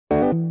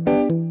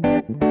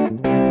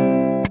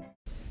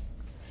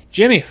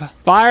Jimmy,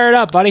 fire it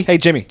up, buddy. Hey,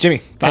 Jimmy.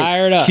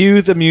 Fire it up.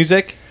 Cue the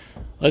music.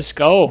 Let's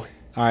go. All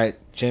right,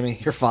 Jimmy,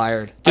 you're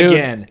fired. Dude.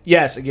 Again.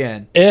 Yes,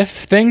 again. If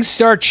things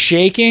start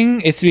shaking,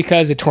 it's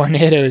because a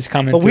tornado is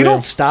coming But through. we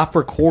don't stop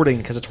recording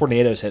because a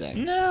tornado's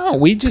hitting. No,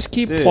 we just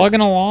keep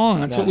plugging along.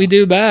 That's what we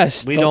do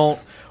best. We don't.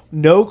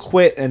 No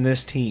quit in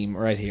this team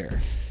right here.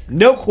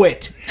 No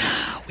quit.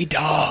 We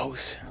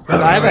dogs.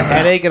 I have a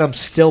headache and I'm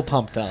still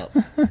pumped up.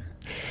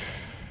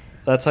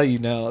 That's how you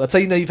know. That's how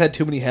you know you've had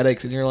too many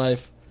headaches in your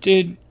life.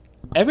 Dude,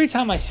 every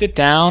time I sit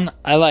down,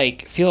 I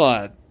feel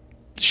a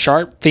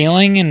sharp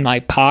feeling in my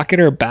pocket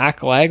or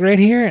back leg right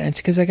here, and it's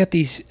because I got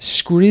these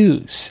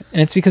screws,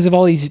 and it's because of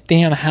all these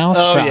damn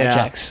house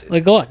projects.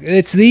 Yeah. Look,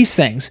 it's these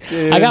things.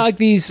 Dude. I got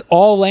these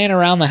all laying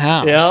around the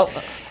house.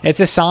 Yep. It's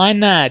a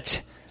sign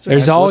that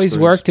there's always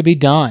work to be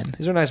done.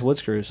 These are nice wood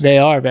screws. They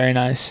are very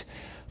nice.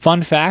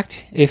 Fun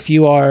fact, if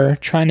you are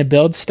trying to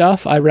build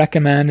stuff, I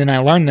recommend, and I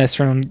learned this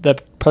from the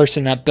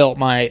person that built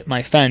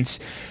my fence,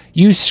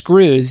 use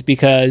screws,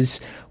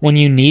 because when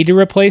you need to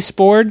replace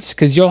boards,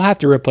 because you'll have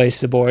to replace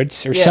the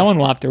boards, or someone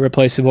will have to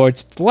replace the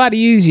boards, it's a lot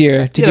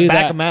easier to do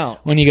back that them out.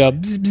 when you go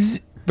bzz, bzz,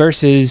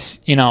 versus,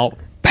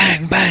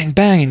 bang, bang,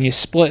 bang, and you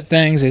split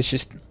things.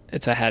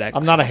 It's a headache.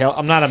 I'm not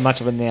a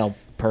much of a nail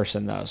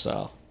person, though,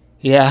 so.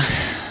 Yeah,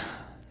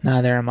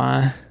 neither am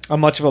I. I'm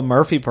much of a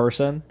Murphy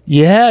person.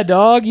 Yeah,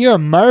 dog, you're a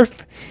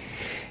Murph.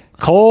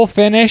 Cole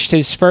finished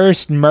his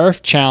first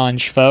Murph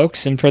challenge,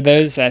 folks, and for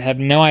those that have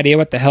no idea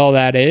what the hell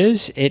that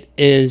is, it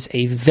is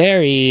a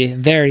very,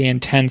 very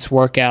intense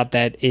workout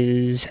that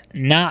is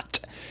not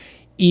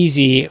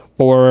easy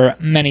for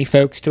many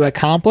folks to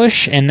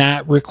accomplish, and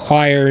that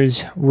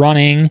requires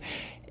running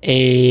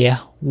a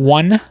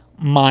 1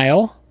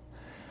 mile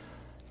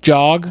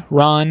jog,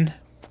 run,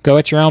 go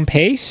at your own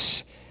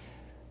pace,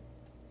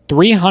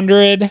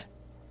 300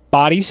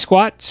 body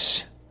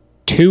squats,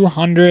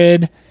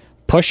 200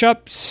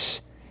 push-ups,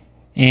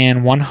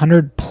 and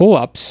 100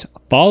 pull-ups,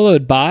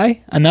 followed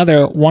by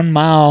another 1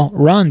 mile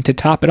run to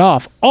top it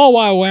off, all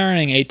while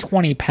wearing a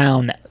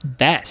 20-pound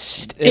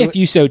vest, if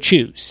you so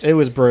choose. It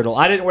was brutal.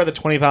 I didn't wear the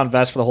 20-pound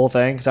vest for the whole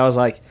thing because I was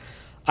like,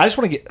 I just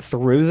want to get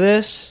through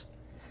this.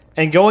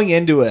 And going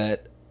into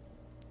it,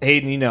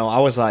 Hayden, I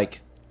was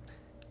like,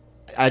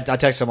 I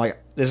texted him like,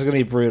 this is going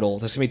to be brutal.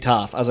 This is going to be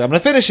tough. I was like, I'm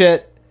going to finish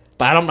it.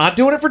 But I'm not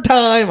doing it for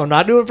time. I'm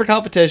not doing it for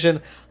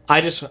competition.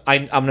 I'm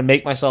going to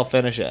make myself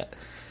finish it.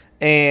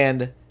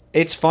 And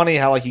it's funny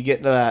how you get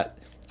into that.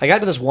 I got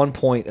to this one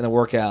point in the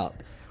workout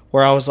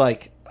where I was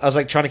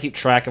trying to keep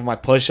track of my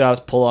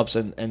push-ups, pull-ups,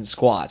 and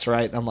squats,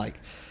 right? And I'm like,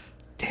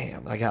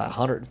 damn, I got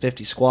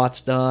 150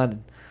 squats done.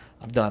 And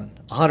I've done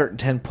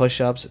 110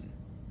 push-ups and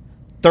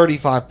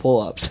 35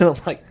 pull-ups. And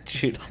I'm like,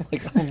 dude,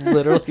 I'm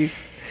literally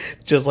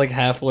just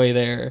halfway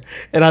there,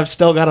 and I've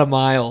still got a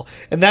mile.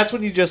 And that's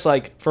when you just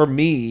for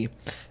me,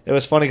 it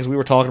was funny because we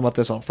were talking about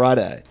this on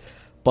Friday,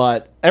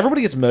 but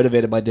everybody gets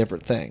motivated by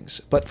different things.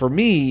 But for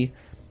me,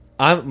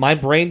 my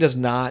brain does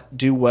not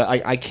do what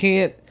I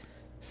can't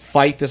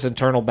fight this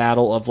internal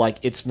battle of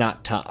it's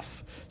not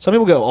tough. Some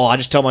people go, I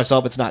just tell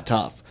myself it's not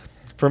tough.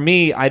 For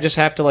me, I just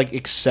have to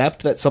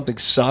accept that something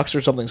sucks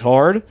or something's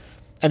hard,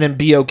 and then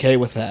be okay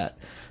with that.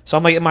 So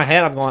I'm in my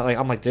head, I'm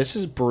going this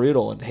is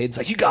brutal, and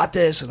Hayden's you got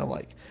this, and I'm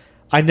like,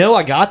 I know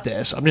I got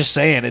this. I'm just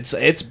saying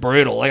it's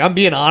brutal. I'm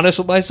being honest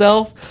with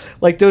myself.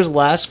 Those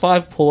last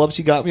 5 pull-ups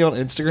you got me on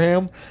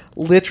Instagram,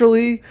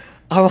 literally,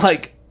 I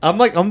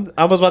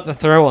was about to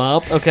throw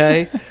up,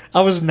 okay?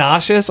 I was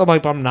nauseous. I'm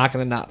but I'm not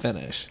going to not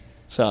finish.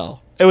 So,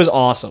 it was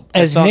awesome.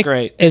 It felt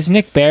great. As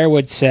Nick Bear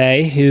would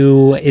say,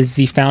 who is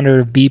the founder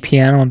of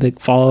BPN, I'm a big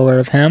follower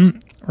of him,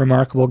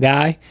 remarkable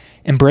guy,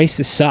 embrace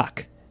the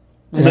suck.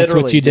 And that's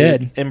what you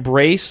did.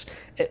 Embrace.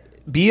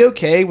 Be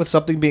okay with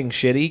something being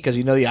shitty because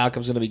you know the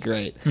outcome's going to be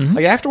great. Mm-hmm.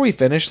 After we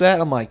finished that,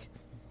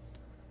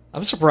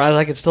 I'm surprised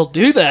I can still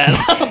do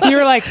that. You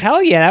were like,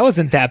 hell yeah, that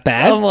wasn't that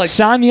bad. I'm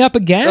sign me up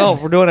again. Oh,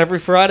 we're doing every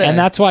Friday. And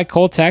that's why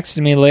Cole texted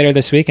me later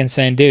this week and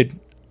saying, dude,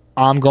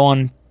 I'm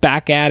going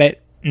back at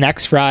it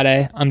next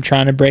Friday. I'm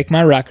trying to break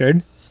my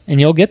record,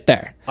 and you'll get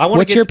there.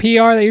 What's your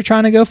PR that you're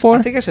trying to go for?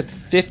 I think I said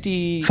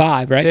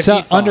 55, right?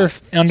 55. So under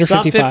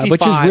 55,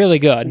 which is really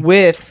good.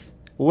 With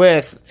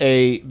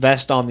a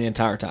vest on the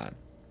entire time.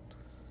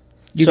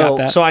 You got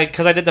that. So I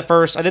did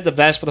the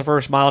vest for the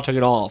first mile, took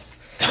it off.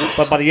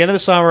 But by the end of the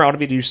summer, I want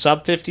to do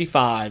sub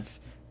 55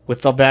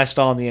 with the vest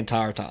on the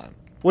entire time,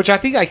 which I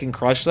think I can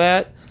crush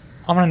that.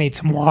 I'm gonna need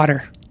some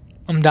water.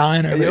 I'm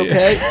dying. Are you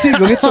okay? Dude,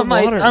 go get some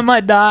water. I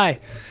might die.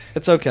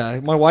 It's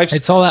okay.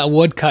 It's all that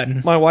wood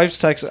cutting. My wife's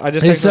texting.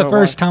 This is the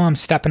first time I'm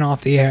stepping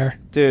off the air.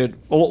 Dude,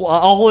 well,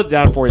 I'll hold it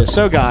down for you.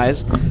 So,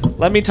 guys,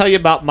 let me tell you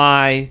about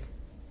my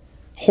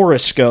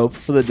horoscope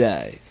for the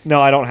day. No,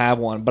 I don't have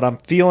one, but I'm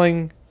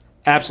feeling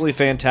absolutely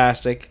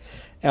fantastic.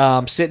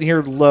 Sitting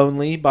here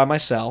lonely by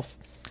myself.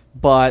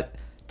 But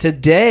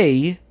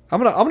today,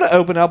 I'm gonna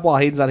open up while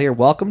Hayden's not here.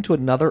 Welcome to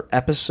another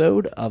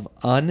episode of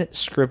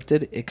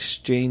Unscripted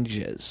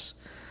Exchanges.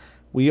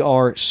 We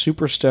are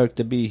super stoked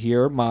to be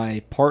here.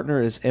 My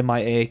partner is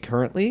MIA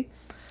currently,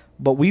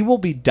 but we will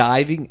be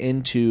diving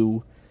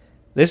into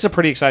this is a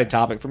pretty exciting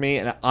topic for me,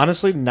 and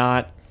honestly,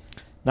 not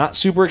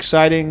super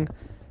exciting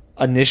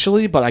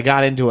initially, but I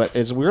got into it.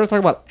 Is we're going to talk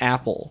about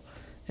Apple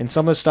and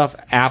some of the stuff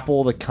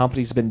Apple, the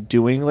company's been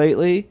doing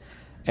lately.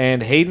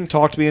 And Hayden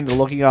talked me into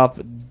looking up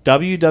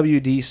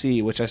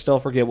WWDC, which I still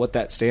forget what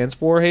that stands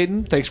for.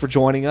 Hayden, thanks for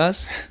joining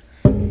us.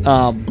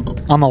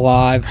 I'm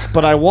alive.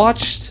 But I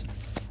was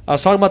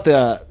talking about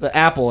the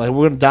Apple, and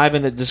we're going to dive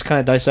into just kind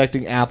of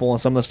dissecting Apple and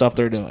some of the stuff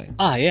they're doing.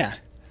 Ah, yeah.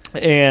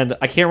 And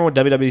I can't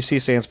remember what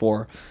WWDC stands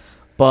for,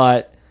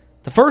 but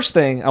the first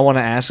thing I want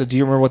to ask is, do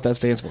you remember what that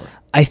stands for?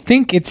 I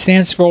think it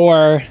stands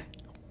for,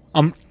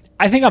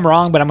 I think I'm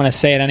wrong, but I'm going to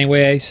say it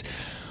anyways.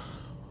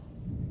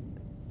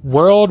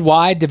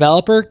 Worldwide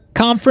Developer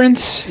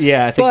Conference.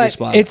 Yeah, I think you're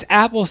spot on. It's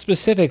Apple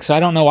specific, so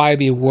I don't know why it'd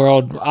be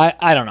world.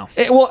 I don't know.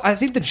 Well, I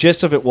think the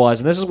gist of it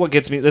was, and this is what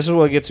gets me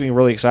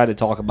really excited to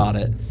talk about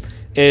it,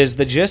 is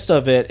the gist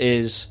of it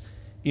is,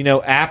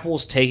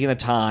 Apple's taking the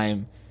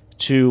time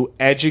to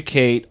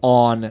educate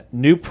on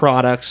new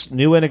products,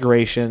 new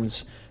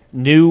integrations,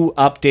 new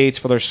updates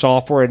for their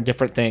software and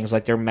different things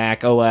like their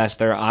Mac OS,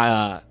 their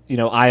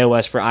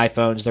iOS for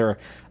iPhones, their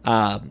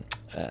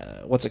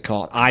what's it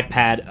called?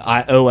 iPad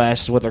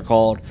OS is what they're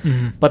called.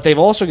 Mm-hmm. But they've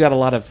also got a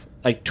lot of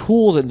like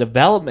tools and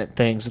development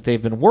things that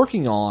they've been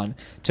working on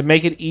to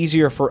make it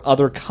easier for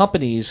other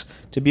companies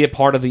to be a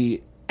part of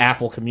the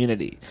Apple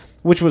community,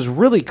 which was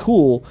really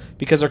cool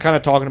because they're kind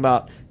of talking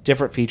about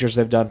different features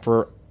they've done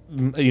for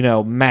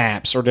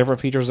Maps, or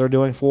different features they're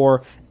doing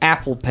for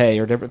Apple Pay,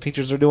 or different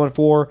features they're doing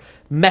for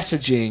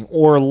messaging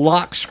or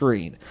lock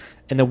screen.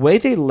 And the way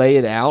they lay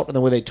it out and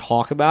the way they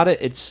talk about it,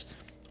 it's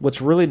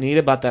what's really neat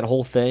about that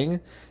whole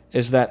thing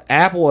is that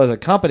Apple as a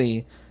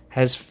company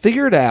has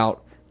figured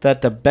out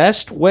that the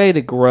best way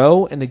to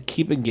grow and to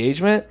keep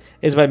engagement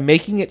is by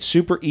making it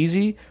super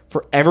easy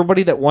for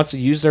everybody that wants to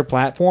use their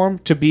platform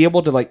to be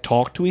able to like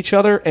talk to each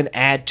other and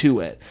add to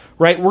it.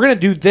 Right? We're going to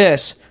do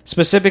this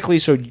specifically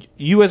so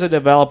you as a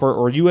developer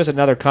or you as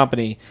another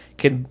company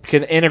can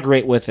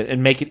integrate with it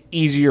and make it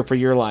easier for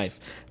your life.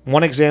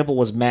 One example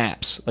was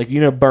Maps. Like,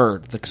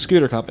 Bird, the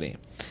scooter company.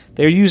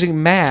 They're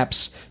using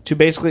Maps to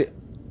basically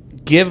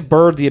give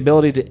Bird the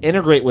ability to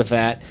integrate with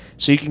that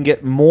so you can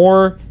get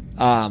more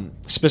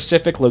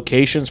specific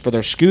locations for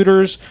their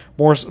scooters,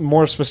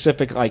 more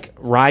specific like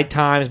ride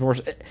times,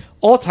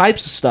 all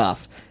types of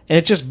stuff. And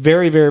it's just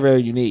very, very,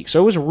 very unique. So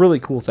it was a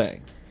really cool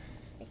thing.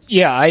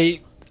 Yeah,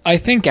 I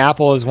think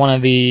Apple is one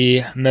of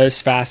the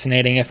most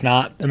fascinating, if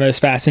not the most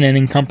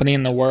fascinating company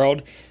in the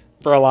world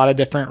for a lot of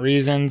different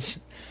reasons.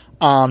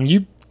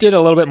 You did a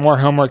little bit more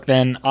homework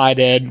than I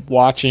did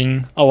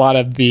watching a lot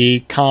of the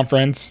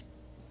conference.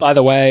 By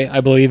the way,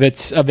 I believe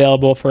it's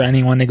available for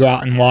anyone to go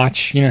out and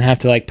watch. You don't have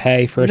to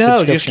pay for a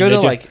subscription. No, just go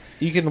to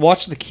you can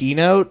watch the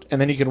keynote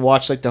and then you can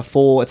watch the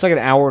full. It's like an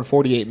hour and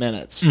 48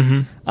 minutes.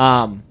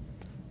 Mm-hmm.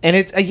 And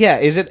it's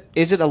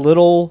is it a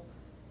little?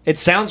 It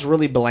sounds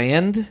really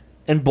bland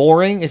and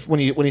boring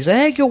when you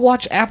say, hey, go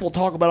watch Apple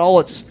talk about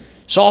all its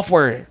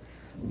software,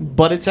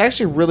 but it's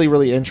actually really,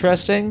 really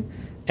interesting,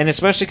 and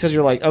especially because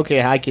you're like,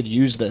 okay, I could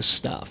use this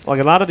stuff. Like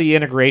a lot of the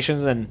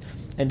integrations and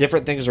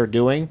different things they're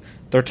doing,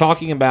 they're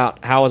talking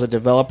about how as a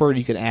developer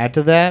you can add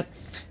to that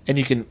and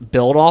you can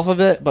build off of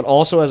it, but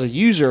also as a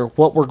user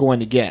what we're going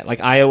to get. Like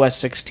iOS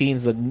 16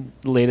 is the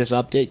latest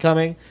update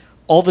coming,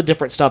 all the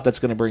different stuff that's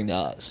going to bring to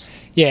us.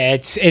 Yeah,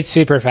 it's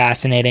super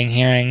fascinating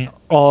hearing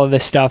all of the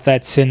stuff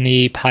that's in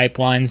the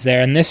pipelines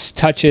there. And this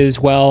touches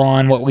well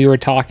on what we were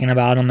talking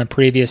about on the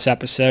previous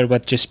episode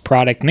with just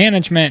product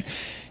management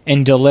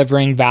and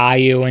delivering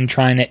value and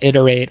trying to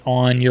iterate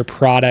on your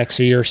products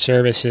or your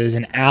services.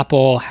 And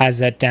Apple has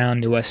that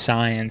down to a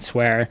science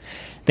where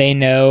they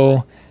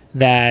know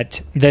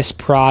that this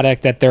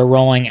product that they're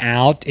rolling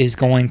out is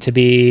going to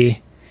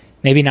be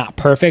maybe not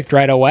perfect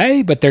right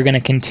away, but they're going to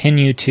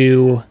continue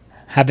to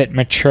have it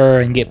mature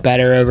and get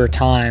better over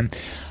time.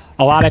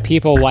 A lot of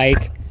people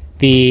like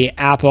the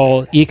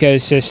Apple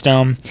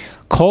ecosystem.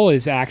 Cole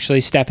is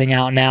actually stepping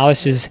out now.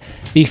 This is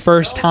the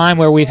first time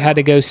where we've had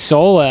to go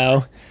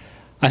solo.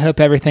 I hope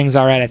everything's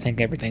all right. I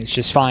think everything's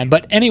just fine.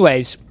 But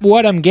anyways,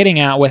 what I'm getting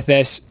at with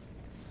this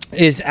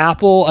is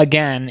Apple,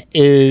 again,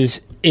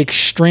 is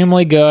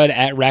extremely good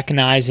at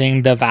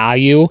recognizing the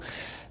value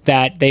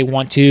that they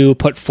want to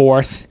put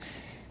forth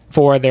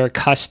for their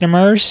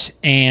customers.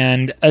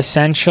 And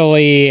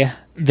essentially,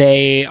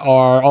 they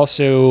are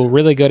also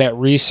really good at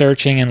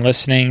researching and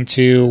listening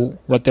to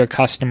what their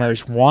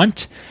customers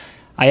want.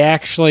 I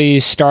actually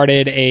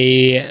started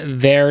a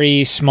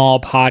very small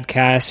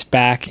podcast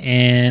back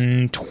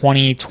in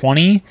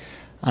 2020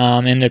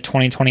 into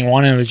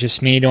 2021, and it was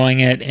just me doing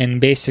it.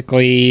 And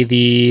basically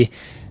the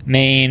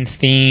main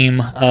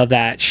theme of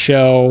that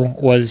show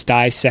was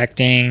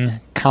dissecting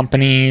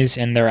companies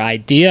and their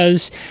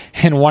ideas.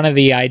 And one of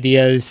the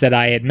ideas that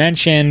I had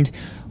mentioned,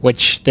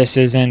 which this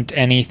isn't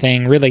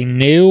anything really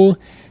new,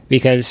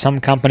 because some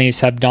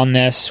companies have done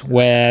this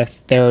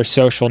with their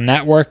social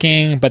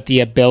networking, but the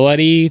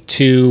ability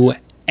to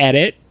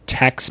edit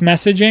text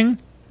messaging.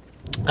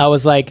 I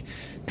was like,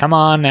 come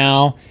on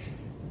now.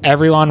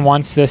 Everyone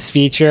wants this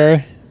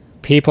feature.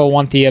 people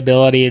want the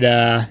ability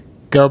to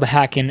go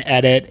back and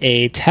edit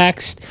a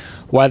text,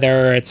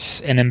 whether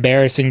it's an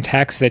embarrassing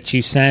text that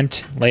you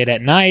sent late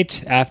at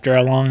night after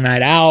a long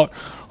night out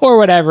or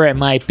whatever it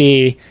might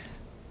be.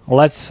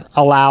 Let's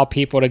allow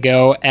people to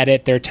go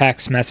edit their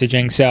text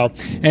messaging. So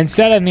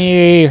instead of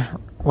me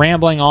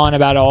rambling on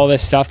about all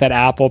this stuff that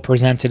Apple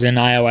presented in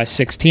iOS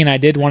 16, I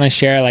did want to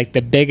share like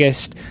the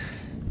biggest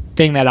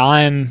thing that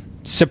I'm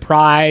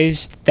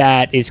surprised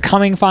that is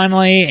coming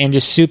finally and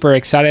just super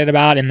excited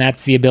about, and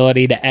that's the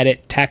ability to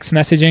edit text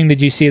messaging.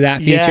 Did you see that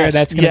feature? Yes,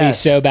 That's going to be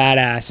so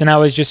badass. And I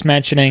was just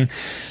mentioning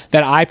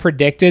that I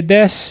predicted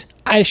this.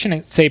 I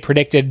shouldn't say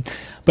predicted,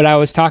 but I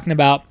was talking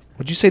about...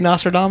 Would you say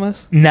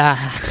Nostradamus? Nah.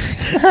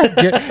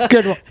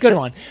 good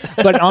one.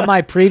 But on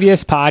my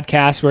previous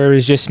podcast where it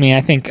was just me, I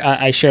think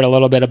I shared a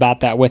little bit about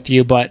that with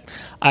you, but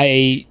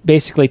I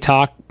basically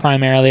talked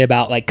primarily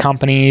about like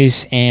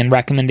companies and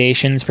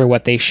recommendations for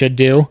what they should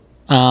do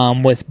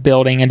with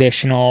building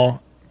additional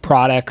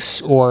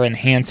products or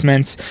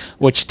enhancements,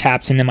 which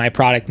taps into my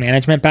product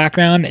management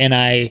background. And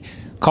I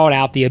called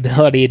out the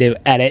ability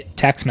to edit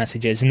text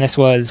messages. And this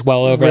was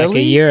well over like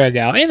a year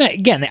ago. And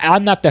again,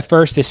 I'm not the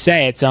first to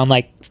say it, so I'm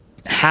like,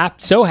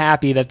 so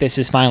happy that this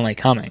is finally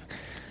coming.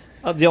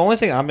 The only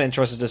thing I'm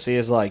interested to see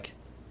is like,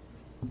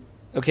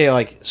 okay,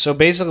 like so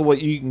basically,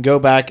 what you can go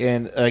back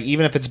and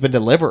even if it's been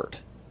delivered,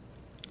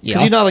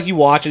 because you know, like you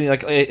watch and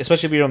like,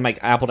 especially if you don't make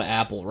Apple to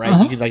Apple,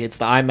 right? You can like it's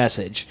the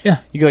iMessage,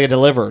 you can like it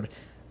delivered.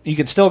 You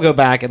can still go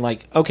back and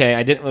like, okay,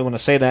 I didn't really want to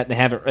say that, and they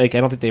haven't. Like,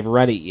 I don't think they've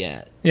read it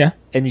yet.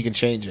 And you can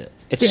change it.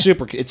 It's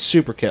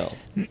super kill.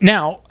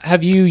 Now,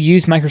 have you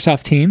used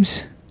Microsoft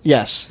Teams?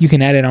 Yes, you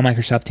can edit on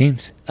Microsoft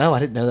Teams. Oh, I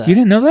didn't know that. You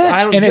didn't know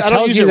that? And it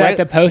tells you that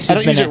the post has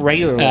been... I don't use it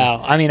regularly.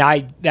 Oh, I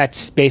mean,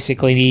 that's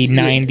basically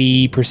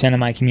 90% of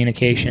my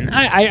communication.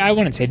 I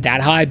wouldn't say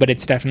that high, but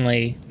it's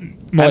definitely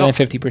more than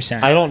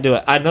 50%. I don't do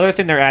it. Another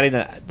thing they're adding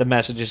the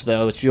messages,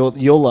 though, which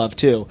you'll love,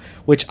 too,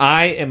 which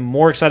I am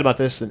more excited about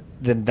this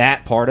than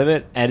that part of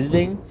it,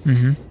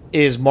 editing,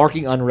 is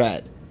marking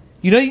unread.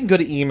 You know, you can go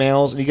to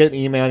emails and you get an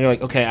email and you're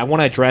like, okay, I want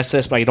to address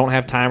this, but I don't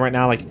have time right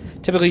now.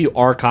 Like, typically you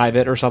archive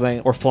it or something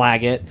or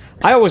flag it.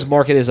 I always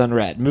mark it as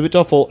unread, move it to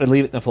a folder, and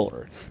leave it in the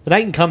folder. Then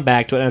I can come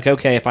back to it and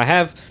okay, if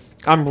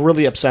I'm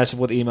really obsessive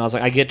with emails.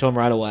 Like, I get to them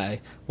right away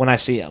when I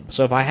see them.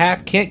 So if I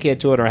can't get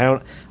to it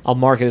or I'll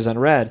mark it as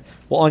unread.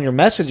 Well, on your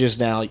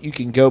messages now, you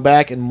can go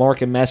back and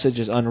mark a message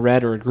as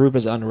unread or a group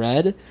as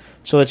unread.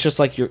 So it's just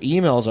like your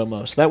emails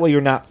almost. That way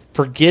you're not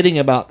forgetting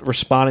about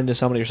responding to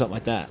somebody or something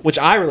like that, which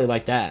I really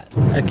like that.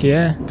 Heck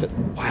yeah.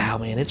 Wow,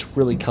 man, it's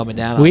really coming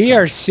down. We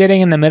are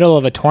sitting in the middle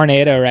of a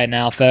tornado right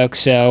now, folks.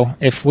 So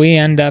if we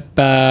end up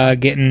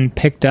getting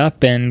picked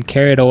up and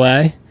carried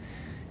away,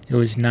 it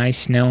was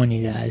nice knowing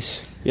you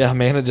guys. Yeah,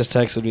 Amanda just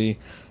texted me.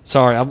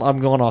 Sorry, I'm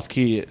going off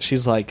key.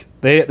 She's like,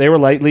 they were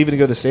like leaving to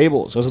go to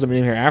Stables. So I was going to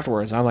meet here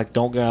afterwards. I'm like,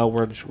 don't go.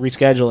 We're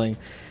rescheduling.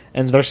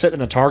 And they're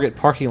sitting in a Target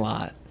parking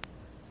lot.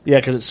 Yeah,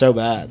 because it's so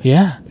bad.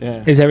 Yeah.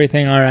 Is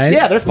everything all right?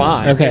 Yeah, they're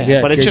fine. Okay,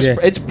 good. But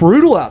it's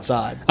brutal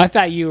outside. I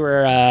thought you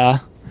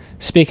were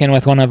speaking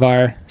with one of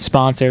our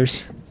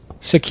sponsors,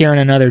 securing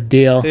another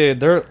deal. Dude,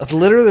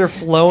 they're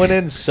flowing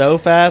in so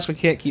fast we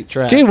can't keep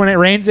track. Dude, when it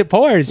rains, it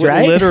pours,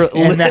 right?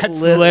 And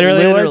that's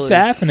literally what's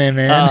happening,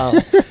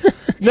 man.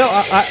 No,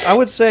 I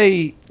would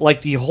say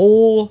like the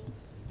whole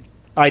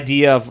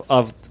idea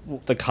of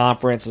the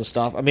conference and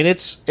stuff. I mean,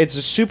 it's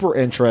super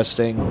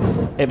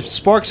interesting. It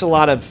sparks a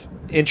lot of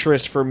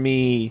interest for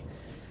me,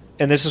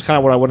 and this is kind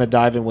of what I want to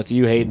dive in with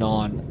you, Hayden,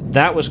 on.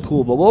 That was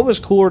cool, but what was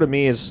cooler to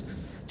me is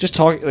just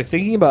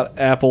thinking about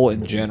Apple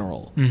in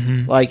general.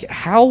 Like,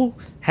 how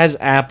has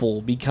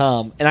Apple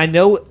become, and I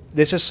know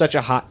this is such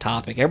a hot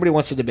topic, everybody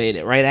wants to debate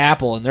it, right?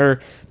 Apple, and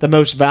they're the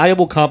most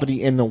valuable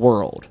company in the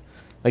world.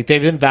 Like,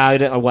 they've been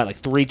valued at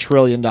like $3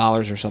 trillion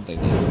or something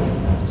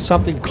now.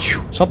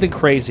 Something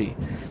crazy.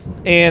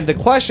 And the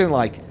question,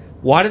 like,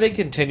 why do they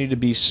continue to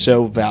be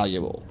so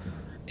valuable?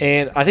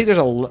 And I think there's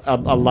a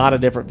lot of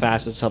different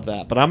facets of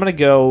that. But I'm going to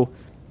go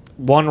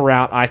one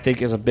route I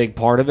think is a big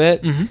part of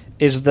it,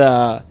 is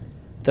the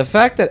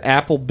fact that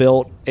Apple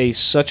built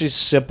such a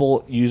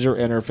simple user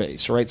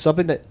interface, right?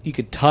 Something that you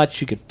could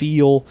touch, you could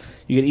feel,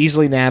 you could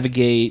easily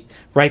navigate,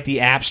 right?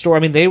 The App Store.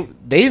 I mean,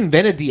 they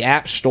invented the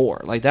App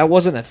Store. Like, that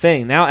wasn't a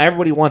thing. Now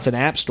everybody wants an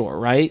App Store,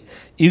 right?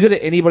 You go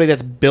to anybody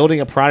that's building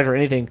a product or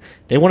anything,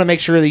 they want to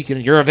make sure that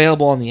you're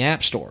available on the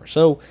App Store.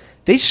 So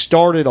they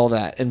started all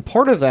that. And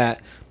part of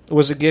that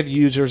was to give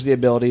users the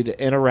ability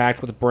to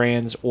interact with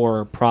brands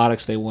or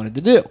products they wanted to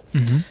do.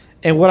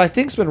 And what I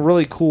think's been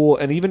really cool,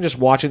 and even just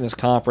watching this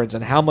conference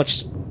and how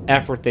much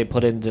effort they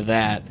put into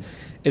that,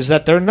 is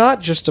that they're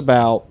not just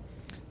about,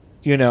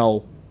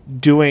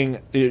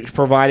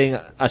 providing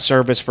a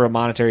service for a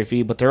monetary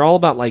fee, but they're all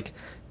about like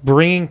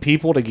bringing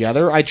people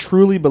together. I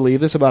truly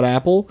believe this about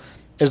Apple,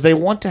 is they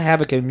want to have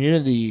a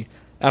community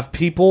of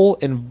people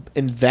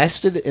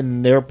invested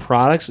in their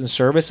products and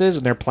services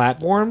and their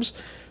platforms,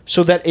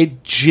 so that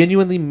it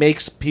genuinely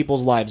makes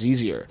people's lives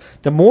easier.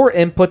 The more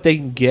input they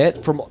can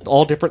get from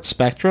all different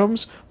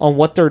spectrums on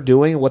what they're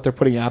doing and what they're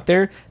putting out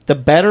there, the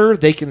better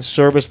they can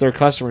service their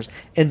customers.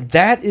 And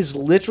that is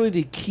literally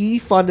the key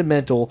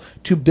fundamental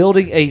to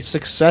building a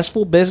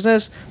successful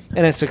business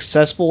and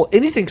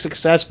anything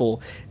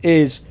successful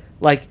is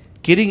like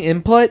getting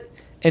input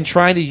and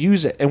trying to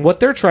use it. And what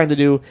they're trying to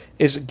do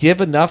is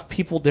give enough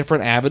people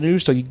different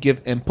avenues so you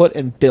give input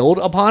and build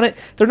upon it.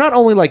 They're not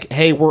only like,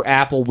 hey, we're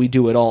Apple, we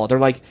do it all. They're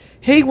like,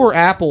 hey, we're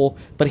Apple,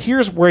 but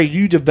here's where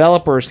you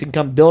developers can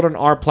come build on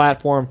our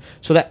platform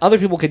so that other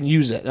people can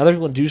use it and other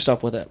people can do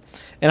stuff with it.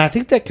 And I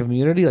think that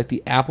community, like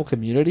the Apple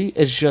community,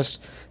 is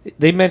just,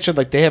 they mentioned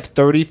like they have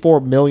 34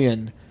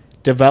 million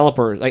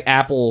developers, like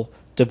Apple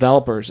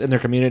developers in their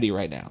community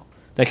right now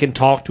that can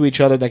talk to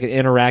each other, that can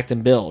interact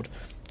and build.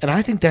 And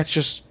I think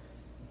that's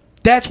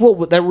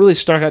what that really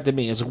stuck out to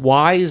me is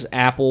why is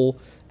Apple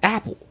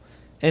Apple,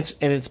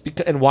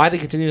 and why they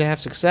continue to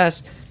have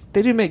success.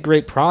 They do make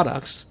great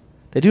products,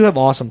 they do have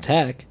awesome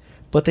tech,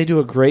 but they do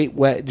a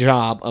great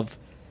job of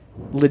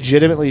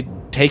legitimately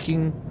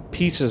taking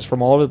pieces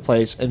from all over the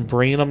place and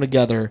bringing them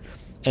together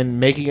and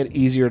making it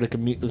easier to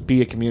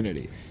be a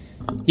community.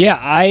 Yeah,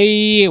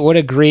 I would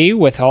agree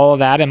with all of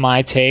that in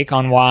my take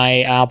on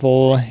why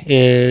Apple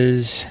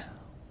is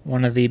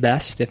one of the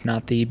best, if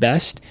not the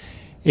best,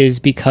 is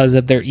because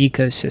of their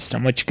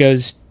ecosystem, which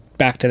goes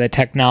back to the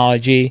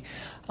technology,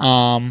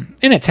 and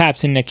it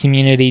taps into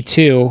community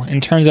too.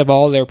 In terms of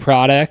all their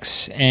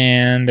products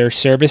and their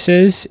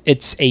services,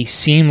 it's a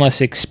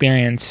seamless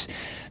experience.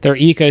 Their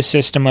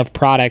ecosystem of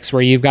products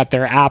where you've got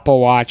their Apple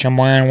Watch, I'm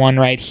wearing one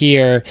right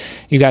here,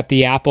 you got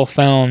the Apple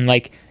phone,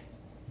 like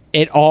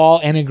it all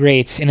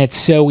integrates and it's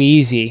so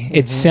easy.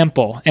 It's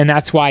simple. And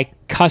that's why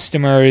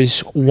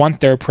customers want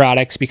their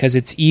products, because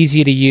it's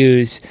easy to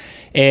use.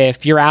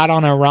 If you're out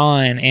on a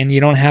run and you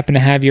don't happen to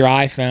have your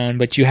iPhone,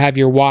 but you have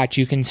your watch,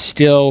 you can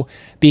still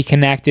be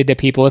connected to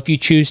people if you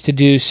choose to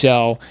do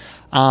so.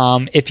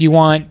 If you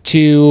want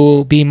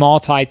to be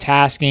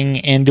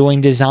multitasking and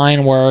doing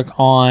design work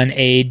on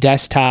a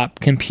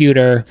desktop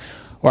computer,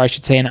 or I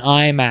should say an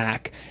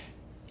iMac,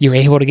 you're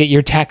able to get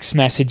your text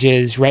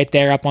messages right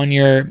there up on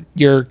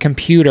your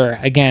computer.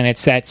 Again,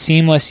 it's that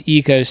seamless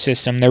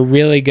ecosystem. They're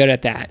really good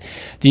at that.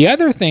 The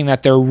other thing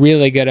that they're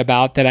really good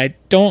about that I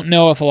don't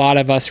know if a lot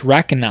of us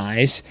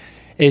recognize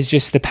is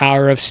just the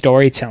power of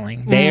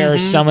storytelling. They are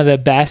some of the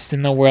best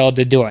in the world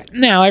to do it.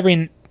 Now,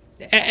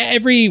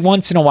 every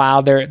once in a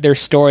while, their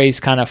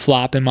stories kind of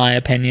flop, in my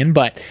opinion,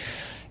 or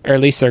at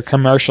least their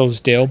commercials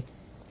do.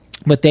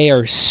 But they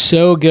are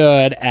so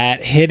good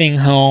at hitting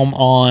home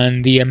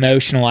on the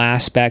emotional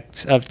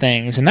aspects of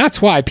things. And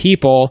that's why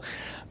people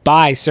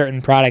buy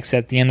certain products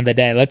at the end of the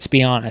day. Let's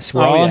be honest.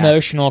 We're all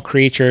emotional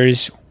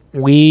creatures.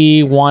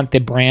 We want the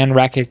brand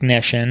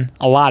recognition.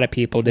 A lot of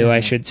people do,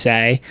 I should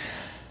say.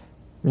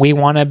 We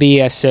want to be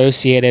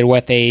associated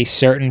with a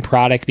certain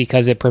product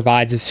because it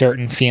provides a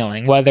certain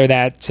feeling, whether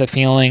that's a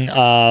feeling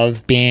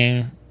of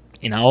being,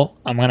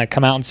 I'm going to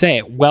come out and say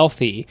it,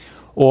 wealthy,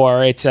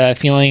 or it's a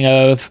feeling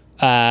of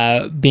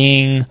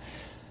being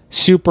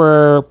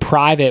super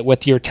private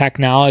with your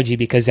technology,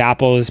 because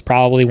Apple is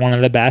probably one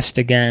of the best,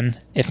 again,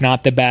 if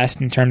not the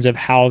best, in terms of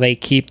how they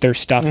keep their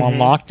stuff on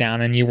lockdown,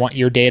 and you want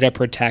your data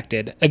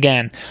protected.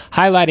 Again,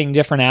 highlighting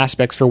different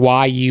aspects for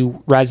why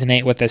you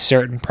resonate with a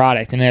certain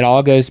product, and it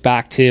all goes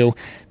back to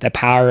the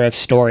power of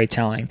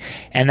storytelling.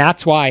 And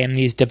that's why in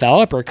these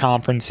developer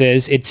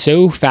conferences, it's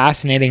so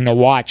fascinating to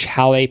watch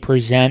how they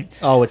present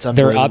their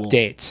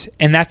updates.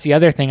 And that's the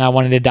other thing I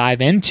wanted to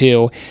dive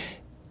into,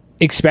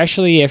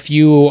 especially if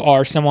you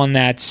are someone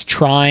that's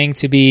trying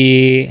to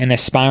be an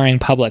aspiring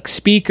public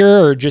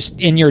speaker, or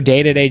just in your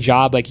day-to-day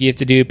job, like you have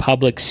to do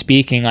public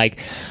speaking. Like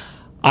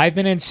I've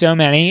been in so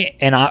many,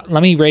 and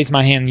let me raise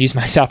my hand and use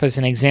myself as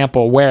an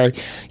example, where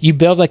you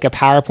build like a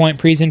PowerPoint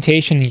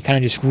presentation, and you kind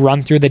of just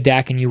run through the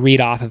deck and you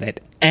read off of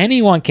it.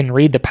 Anyone can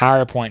read the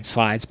PowerPoint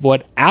slides, but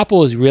what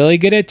Apple is really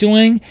good at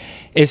doing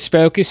is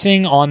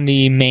focusing on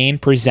the main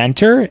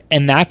presenter,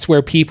 and that's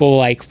where people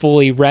like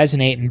fully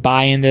resonate and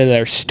buy into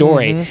their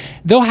story.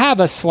 They'll have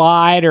a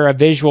slide or a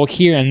visual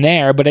here and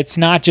there, but it's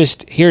not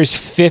just, here's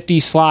 50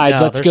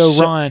 slides, let's go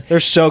run. They're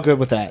so good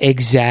with that.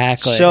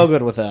 Exactly. So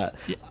good with that.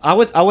 I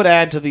would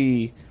add to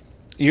the,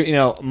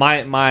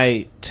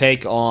 my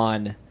take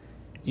on,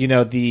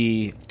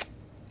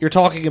 you're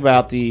talking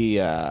about the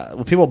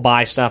when people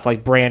buy stuff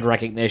like brand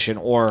recognition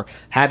or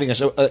having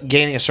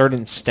gaining a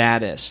certain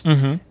status.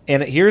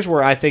 And here's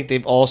where I think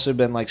they've also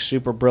been like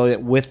super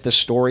brilliant with the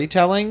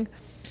storytelling,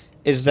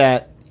 is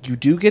that you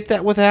do get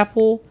that with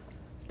Apple,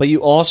 but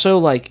you also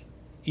like,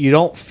 you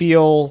don't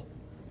feel,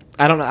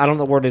 I don't know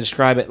the word to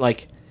describe it,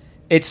 like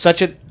it's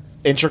such an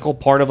integral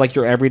part of like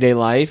your everyday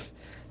life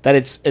that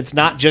it's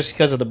not just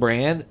because of the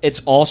brand,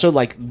 it's also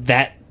like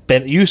that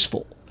been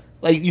useful.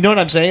 Like, you know what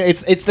I'm saying?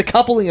 It's the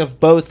coupling of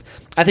both.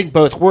 I think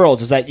both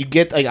worlds is that you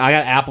get, like, I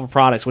got Apple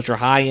products which are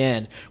high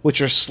end, which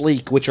are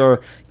sleek, which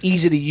are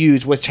easy to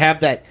use, which have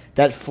that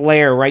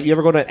flair, right? You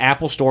ever go to an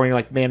Apple store and you're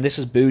like, man, this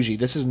is bougie,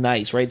 this is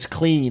nice, right? It's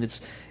clean,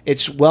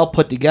 it's well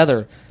put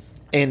together,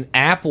 and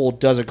Apple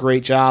does a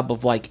great job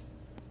of, like,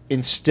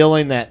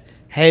 instilling that,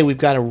 hey, we've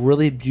got a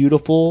really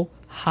beautiful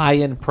high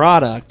end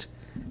product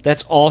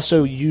that's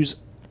also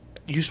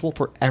useful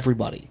for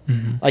everybody,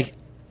 like.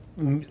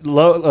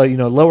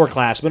 Lower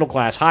class, middle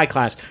class, high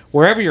class,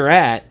 wherever you're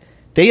at,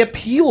 they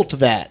appeal to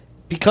that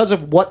because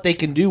of what they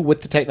can do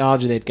with the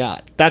technology they've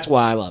got. That's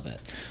why I love it.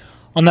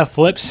 On the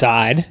flip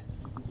side,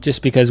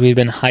 just because we've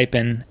been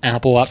hyping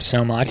Apple up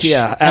so much,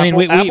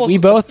 we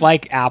both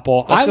like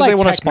Apple. That's because like they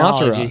want to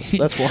technology.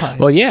 sponsor us. That's why.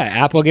 Well, yeah,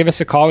 Apple, give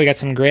us a call. We got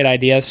some great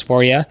ideas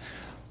for you.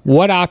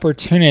 What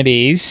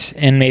opportunities,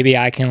 and maybe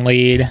I can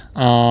lead.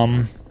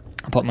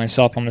 I'll put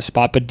myself on the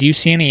spot, but do you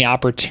see any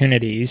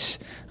opportunities?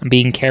 I'm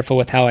being careful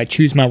with how I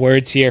choose my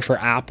words here for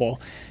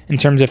Apple in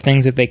terms of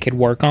things that they could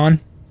work on.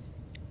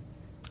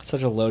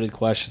 Such a loaded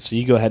question, so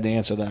you go ahead and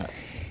answer that.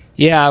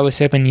 Yeah, I was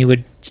hoping you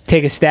would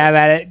take a stab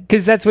at it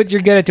because that's what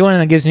you're good at doing,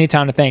 and it gives me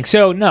time to think.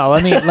 So no,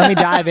 let me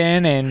dive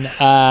in and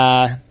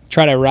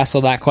try to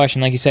wrestle that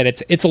question. Like you said,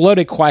 it's a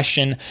loaded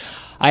question.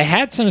 I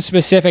had some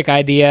specific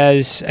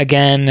ideas,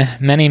 again,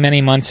 many, many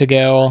months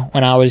ago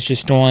when I was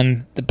just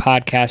doing the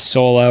podcast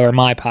solo, or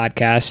my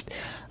podcast.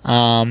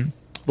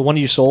 The one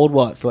you sold,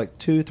 what, for like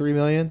 2-3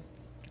 million?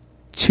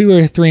 2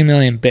 or 3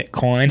 million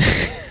Bitcoin.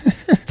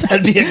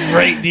 That'd be a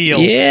great deal.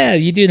 Yeah,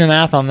 you do the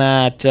math on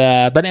that.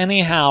 But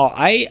anyhow,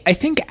 I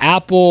think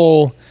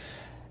Apple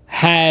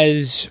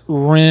has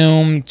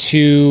room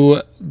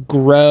to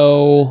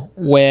grow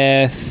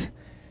with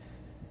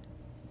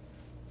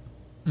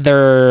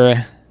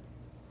their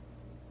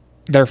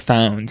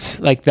phones,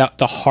 like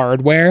the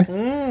hardware.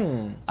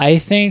 I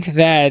think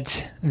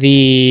that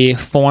the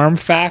form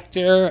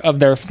factor of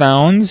their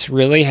phones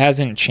really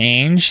hasn't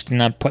changed,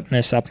 and I'm putting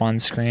this up on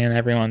screen.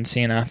 Everyone's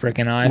seen a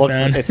freaking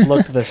iPhone. It's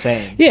looked the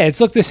same. Yeah,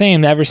 it's looked the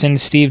same ever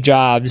since Steve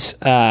Jobs,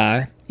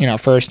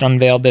 first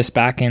unveiled this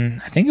back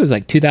in, I think it was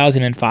like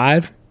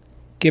 2005,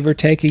 give or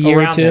take a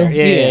year Around or two. There.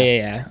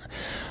 Yeah.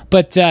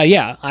 But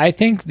I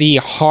think the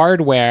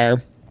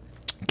hardware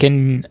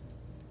can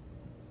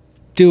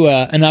do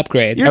an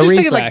upgrade. You're just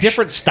refresh. thinking like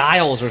different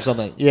styles or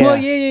something. Yeah. Well,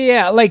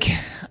 yeah. Like,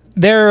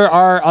 there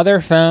are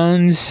other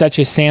phones such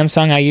as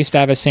Samsung. I used to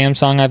have a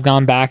Samsung. I've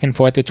gone back and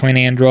forth between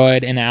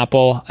Android and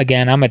Apple.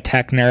 Again, I'm a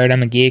tech nerd.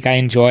 I'm a geek. I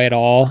enjoy it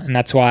all, and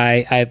that's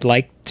why I'd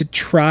like to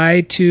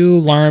try to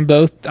learn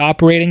both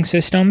operating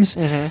systems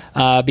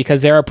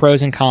because there are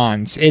pros and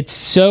cons. It's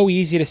so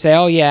easy to say,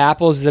 oh yeah,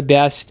 Apple's the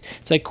best.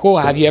 It's like, cool,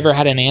 have you ever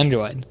had an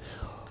Android?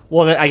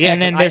 Well, again,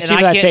 and then there's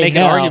people that say make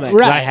no. an argument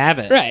because I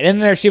haven't. Right, and then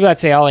there's people that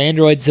say, "Oh,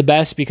 Android's the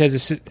best because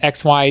it's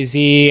X, Y,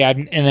 Z,"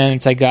 and then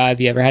it's like,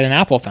 "Have you ever had an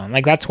Apple phone?"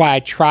 Like, that's why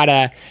I try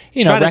to,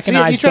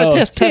 recognize. You try both.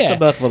 to test them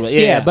both a little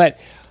bit. Yeah, but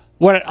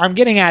what I'm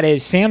getting at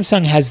is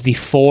Samsung has the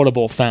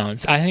foldable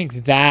phones. I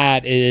think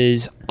that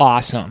is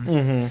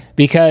awesome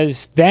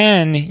because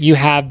then you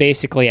have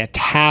basically a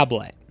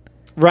tablet.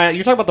 Right,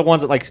 you're talking about the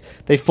ones that like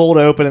they fold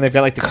open and they've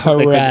got like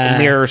the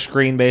mirror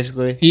screen,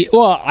 basically. Yeah,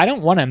 well, I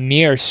don't want a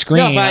mirror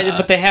screen. No,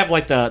 but they have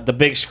like the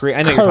big screen.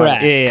 I know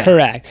correct, you're talking.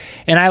 Correct.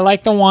 And I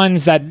like the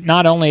ones that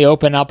not only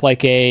open up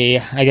like I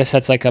guess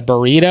that's like a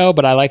burrito,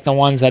 but I like the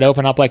ones that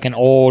open up like an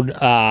old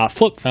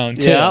flip phone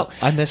too. Yeah,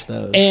 I miss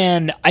those.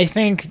 And I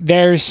think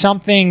there's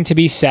something to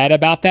be said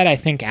about that. I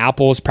think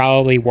Apple's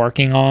probably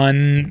working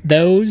on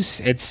those.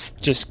 It's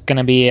just going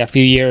to be a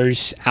few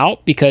years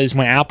out because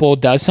when Apple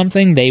does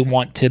something, they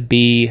want to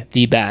be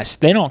the best.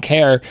 They don't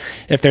care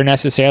if they're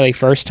necessarily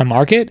first to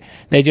market.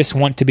 They just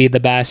want to be the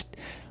best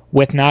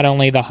with not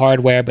only the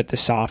hardware but the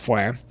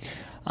software.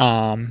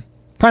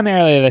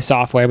 Primarily the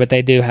software, but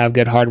they do have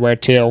good hardware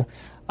too.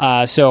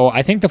 So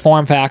I think the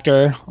form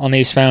factor on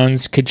these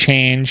phones could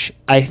change.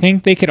 I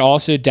think they could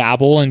also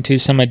dabble into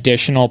some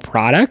additional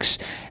products,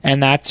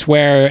 and that's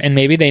where, and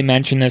maybe they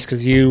mentioned this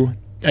because you,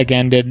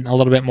 again, did a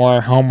little bit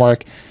more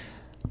homework.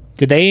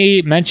 Did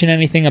they mention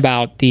anything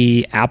about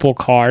the Apple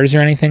cars or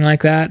anything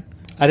like that?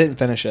 I didn't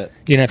finish it.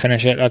 You didn't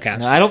finish it? Okay.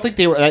 No, I don't think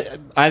they were.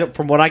 I don't,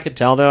 from what I could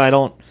tell,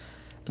 though,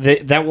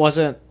 that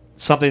wasn't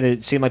something that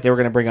it seemed like they were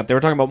going to bring up. They were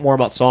talking about more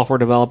about software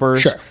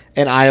developers. Sure.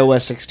 And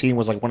iOS 16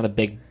 was like one of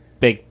the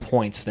big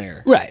points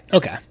there. Right.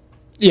 Okay.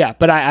 Yeah,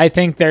 but I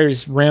think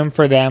there's room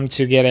for them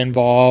to get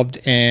involved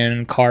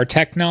in car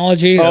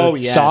technology,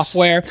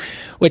 software,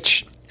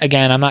 which,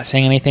 again, I'm not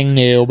saying anything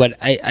new, but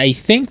I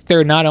think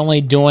they're not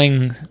only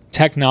doing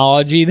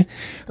technology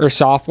or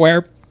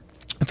software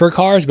for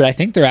cars, but I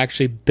think they're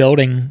actually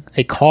building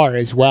a car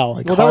as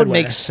well. Well, that would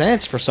make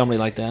sense for somebody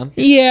like them.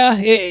 Yeah,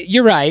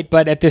 you're right,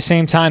 but at the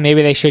same time,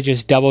 maybe they should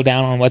just double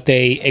down on what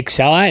they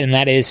excel at, and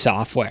that is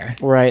software.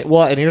 Right.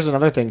 Well, and here's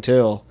another thing,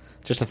 too,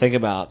 just to think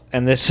about,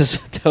 and this is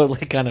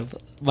totally kind of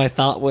my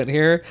thought went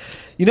here.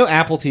 You know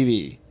Apple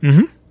TV?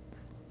 Mm-hmm.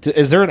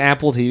 Is there an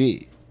Apple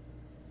TV?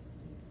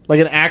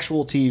 Like an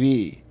actual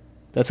TV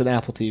that's an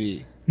Apple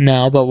TV?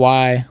 No, but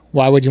why?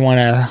 Why would you want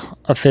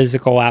a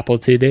physical Apple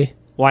TV?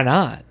 Why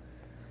not?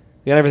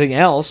 You got everything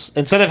else.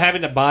 Instead of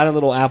having to buy the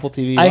little Apple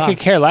TV I could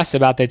care less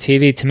about the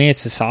TV. To me,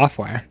 it's the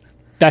software.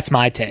 That's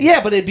my take. Yeah,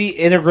 but it'd be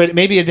integrated.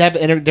 Maybe it'd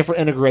have different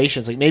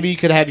integrations. Like maybe you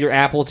could have your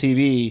Apple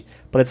TV,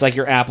 but it's like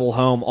your Apple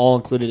Home all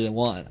included in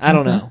one. I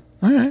don't know.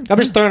 All right. I'm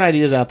just throwing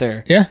ideas out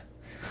there. Yeah.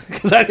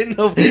 Because I didn't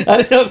know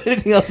if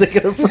anything else they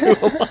could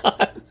improve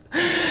upon.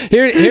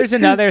 Here's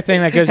another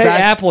thing that goes Hey,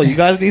 back. Apple, you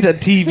guys need a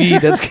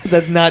TV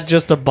that's not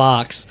just a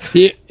box.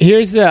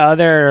 Here's the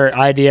other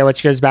idea,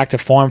 which goes back to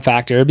form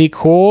factor. It'd be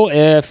cool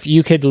if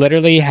you could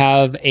literally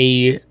have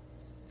a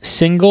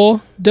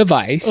single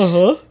device.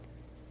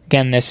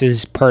 Again, this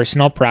is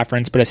personal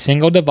preference, but a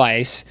single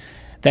device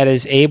that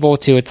is able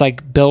to, it's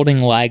like building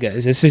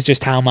Legos. This is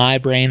just how my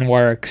brain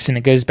works, and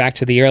it goes back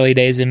to the early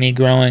days of me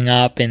growing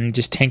up and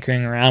just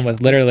tinkering around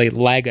with literally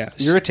Legos.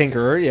 You're a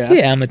tinkerer, yeah.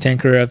 Yeah, I'm a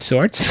tinkerer of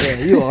sorts. Yeah,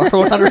 you are,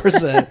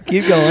 100%.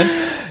 Keep going.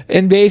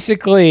 And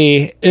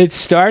basically, it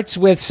starts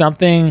with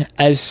something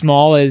as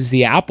small as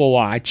the Apple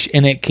Watch,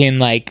 and it can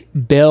like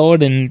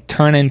build and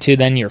turn into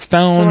then your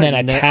phone and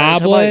a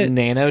tablet. Like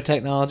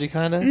nanotechnology,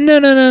 kind of.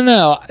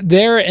 No.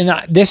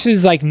 This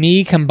is like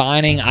me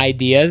combining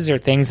ideas or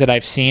things that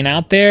I've seen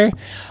out there.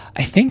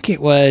 I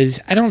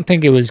don't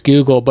think it was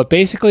Google, but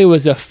basically it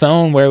was a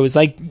phone where it was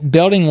like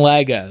building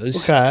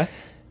Legos. Okay.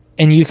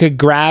 And you could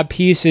grab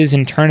pieces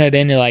and turn it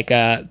into like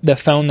the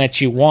phone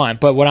that you want.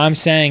 But what I'm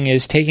saying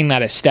is taking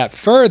that a step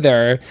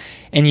further,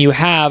 and you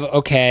have,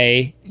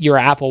 your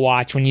Apple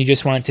Watch when you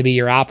just want it to be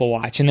your Apple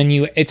Watch. And then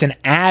it's an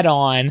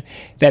add-on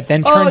that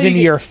then turns into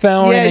your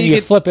phone, and then you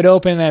flip it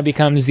open, and then it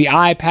becomes the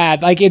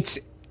iPad. Like, it's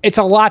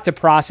a lot to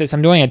process.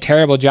 I'm doing a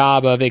terrible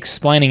job of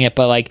explaining it,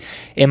 but like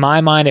in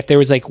my mind, if there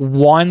was like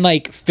one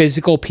like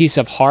physical piece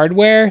of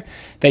hardware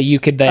that you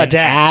could then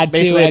add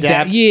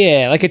to,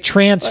 yeah, like a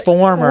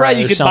transformer, right?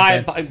 You could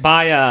something.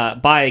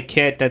 buy a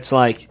kit that's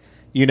like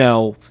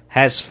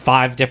has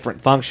 5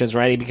 different functions,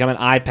 right? It can become an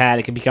iPad,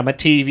 it can become a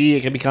TV,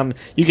 it can become.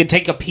 You can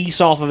take a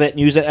piece off of it and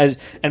use it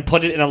and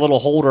put it in a little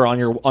holder on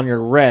your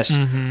wrist,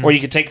 or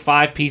you could take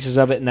 5 pieces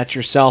of it and that's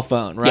your cell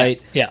phone,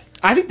 right? Yeah.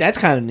 I think that's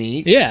kind of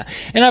neat. Yeah.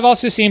 And I've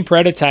also seen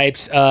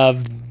prototypes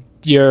of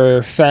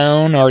your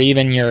phone or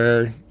even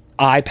your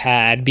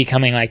iPad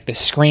becoming like the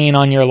screen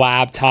on your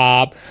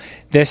laptop,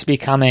 this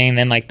becoming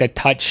then like the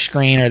touch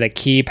screen or the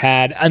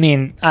keypad. I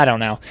mean, I don't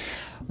know.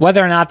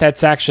 Whether or not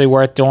that's actually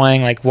worth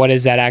doing, like what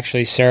does that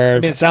actually serve?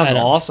 I mean, it sounds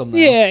awesome, though.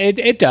 Yeah,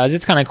 it does.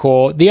 It's kind of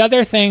cool. The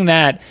other thing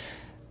that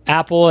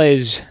Apple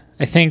is,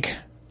 I think,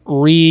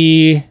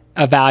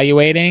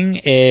 re-evaluating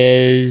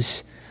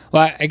is...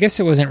 Well, I guess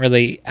it wasn't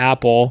really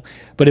Apple,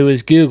 but it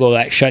was Google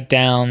that shut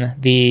down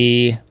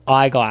the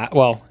eyeglass.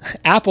 Well,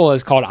 Apple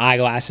is called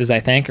eyeglasses, I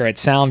think, or it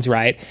sounds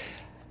right.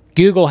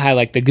 Google had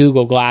like the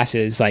Google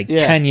glasses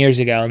 10 years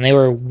ago, and they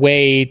were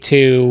way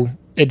too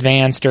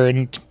advanced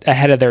or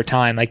ahead of their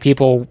time. Like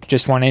people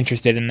just weren't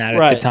interested in that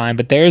at the time.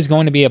 But there's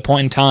going to be a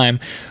point in time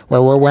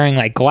where we're wearing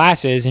like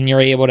glasses and you're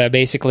able to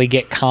basically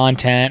get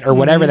content or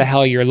whatever the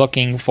hell you're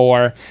looking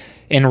for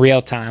in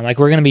real time. Like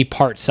we're going to be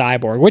part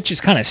cyborg, which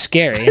is kind of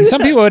scary. And some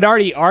people would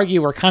already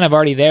argue we're kind of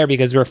already there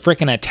because we're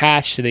freaking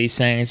attached to these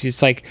things.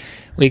 It's like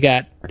we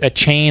got a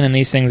chain and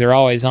these things are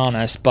always on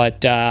us.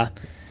 But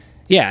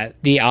yeah,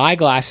 the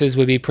eyeglasses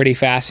would be pretty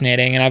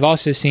fascinating. And I've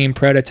also seen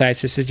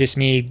prototypes. This is just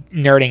me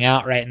nerding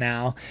out right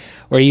now,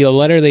 where you'll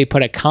literally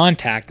put a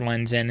contact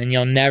lens in and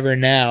you'll never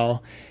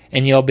know.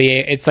 And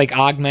it's like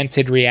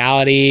augmented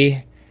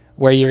reality,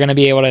 where you're going to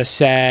be able to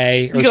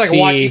say or you could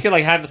see... You could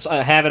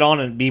have it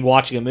on and be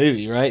watching a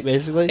movie, right?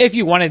 Basically, if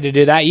you wanted to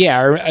do that, yeah,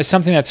 or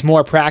something that's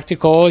more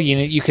practical.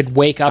 You could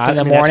wake up in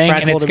the morning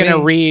and it's going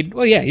to read.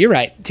 Well, yeah, you're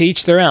right. To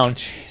each their own.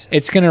 Jesus.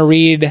 It's going to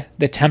read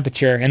the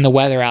temperature and the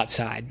weather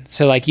outside,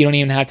 so like you don't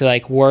even have to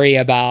like worry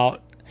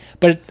about.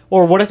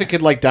 Or what if it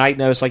could like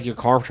diagnose like your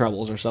car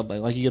troubles or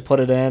something? Like you could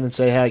put it in and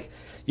say, hey,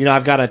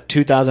 I've got a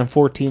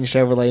 2014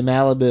 Chevrolet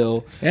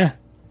Malibu. Yeah,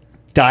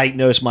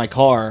 diagnose my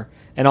car.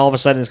 And all of a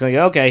sudden, it's going to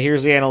go, okay,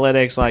 here's the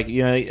analytics. Like,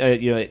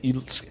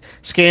 you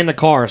scan the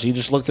car, so you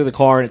just look through the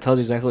car, and it tells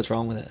you exactly what's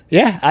wrong with it.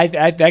 Yeah,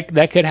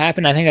 that could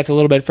happen. I think that's a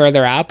little bit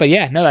further out. But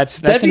yeah, no, that's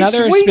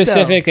another sweet,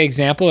 specific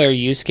example or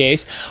use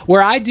case.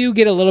 Where I do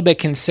get a little bit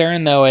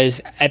concerned, though, is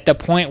at the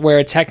point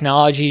where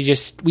technology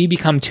we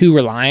become too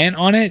reliant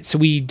on it, so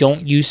we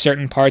don't use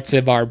certain parts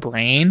of our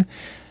brain.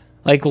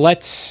 Like,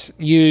 let's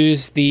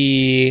use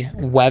the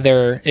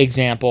weather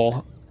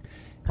example,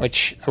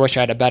 which I wish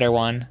I had a better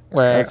one.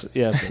 Where it's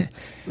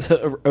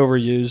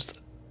overused.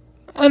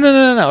 Oh,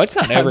 no. It's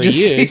not overused. I'm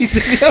just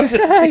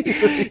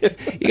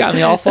teasing. You got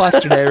me all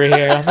flustered over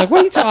here. I'm like,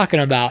 what are you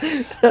talking about?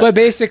 But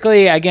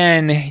basically,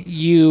 again,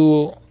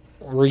 you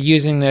were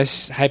using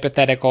this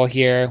hypothetical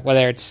here,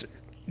 whether it's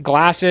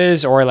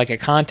glasses or like a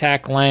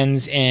contact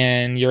lens,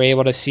 and you're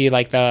able to see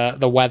like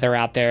the weather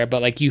out there,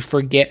 but like you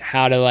forget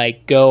how to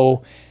like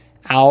go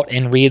out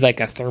and read like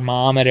a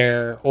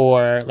thermometer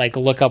or like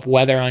look up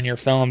weather on your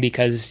phone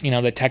because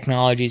the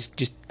technology's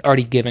just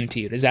already given to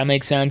you. Does that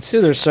make sense?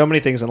 Dude, there's so many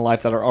things in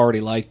life that are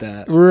already like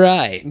that,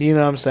 right? You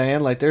know what I'm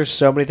saying? Like there's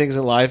so many things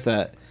in life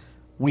that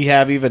we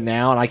have even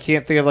now, and I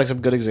can't think of like some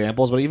good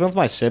examples, but even with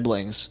my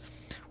siblings,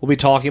 we'll be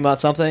talking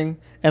about something,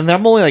 and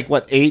I'm only like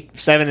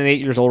 7 and 8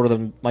 years older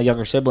than my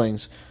younger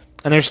siblings,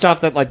 and there's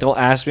stuff that like they'll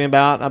ask me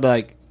about, and I'll be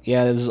like,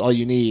 yeah, this is all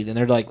you need, and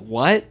they're like,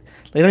 what?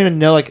 They don't even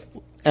know, like,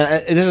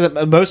 this is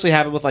mostly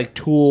happen with like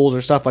tools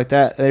or stuff like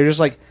that. They're just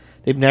like,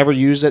 they've never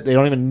used it, they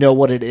don't even know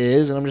what it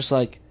is, and I'm just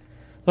like,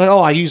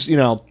 oh, I use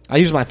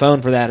my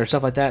phone for that or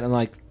stuff like that, and I'm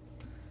like,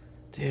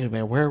 dude,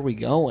 man, where are we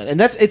going? And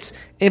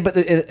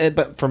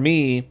but for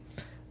me,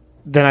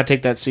 then I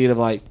take that seat of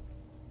like,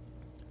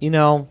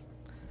 it's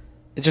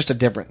just a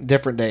different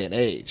day and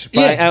age.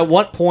 But at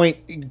what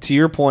point, to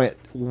your point,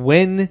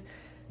 when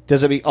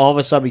does it all of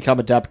a sudden become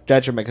a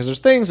detriment? Because there's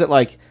things that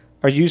like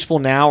are useful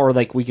now or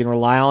like we can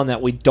rely on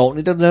that we don't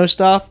need to know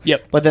stuff.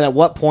 Yep. But then at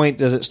what point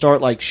does it start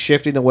like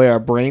shifting the way our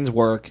brains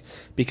work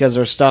because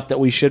there's stuff that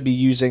we should be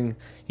using,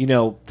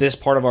 this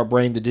part of our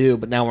brain to do,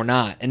 but now we're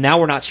not. And now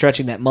we're not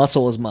stretching that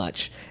muscle as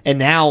much. And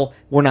now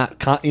we're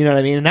not, you know what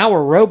I mean? And now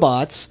we're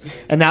robots.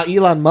 And now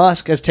Elon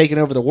Musk has taken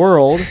over the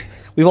world.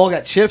 We've all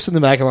got chips in the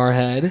back of our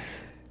head.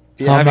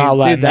 Yeah, I'm not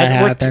letting that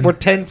happen. We're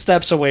 10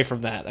 steps away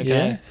from that, okay?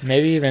 Yeah,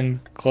 maybe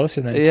even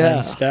closer than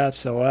 10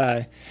 steps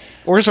away.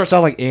 We're going to start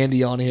sounding like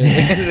Andy on here.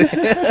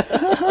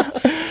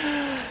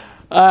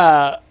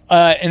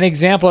 An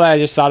example that I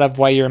just thought of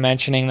while you were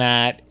mentioning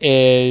that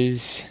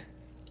is,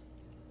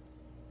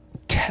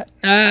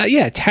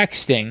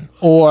 texting.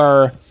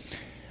 Or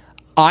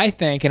I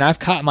think, and I've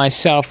caught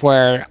myself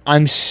where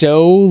I'm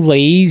so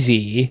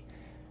lazy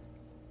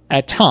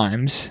at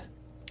times.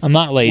 I'm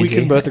not lazy. We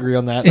can both agree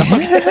on that.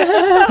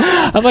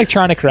 I'm like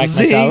trying to correct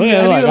myself.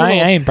 I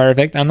ain't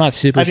perfect. I'm not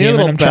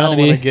superhuman. I'm trying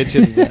to be. Get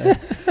you today.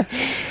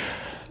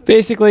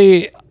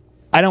 Basically,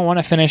 I don't want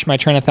to finish my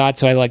train of thought,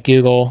 so I let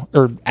Google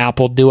or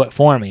Apple do it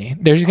for me.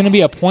 There's going to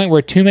be a point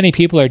where too many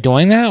people are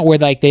doing that, where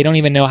like they don't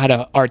even know how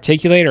to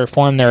articulate or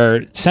form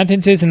their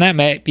sentences, and that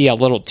might be a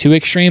little too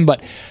extreme.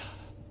 But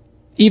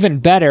even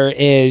better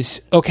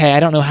is, okay, I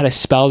don't know how to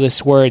spell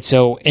this word,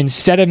 so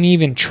instead of me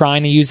even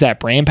trying to use that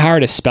brain power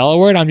to spell a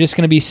word, I'm just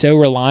going to be so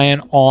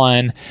reliant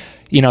on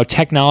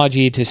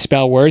technology to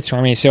spell words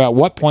for me. So at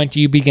what point do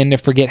you begin to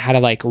forget how to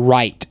like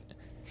write?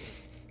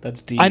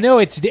 That's deep. I know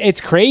it's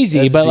crazy,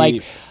 That's but deep.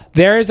 Like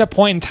there is a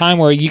point in time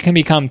where you can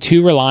become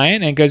too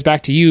reliant, and it goes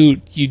back to you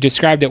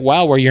described it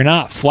well, where you're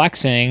not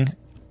flexing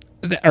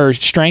or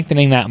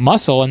strengthening that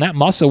muscle, and that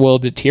muscle will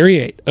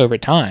deteriorate over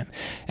time.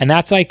 And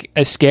that's like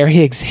a scary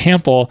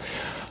example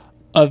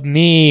of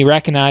me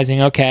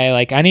recognizing, okay,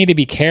 like I need to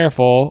be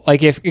careful.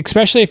 Like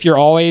especially if you're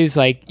always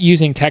like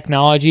using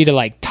technology to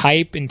like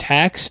type and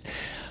text,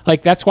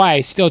 like that's why I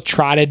still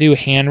try to do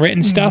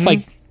handwritten stuff. Like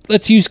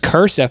let's use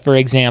cursive, for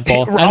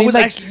example.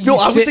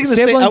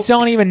 Siblings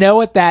don't even know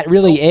what that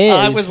really is.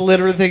 I was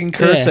literally thinking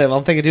cursive. Yeah.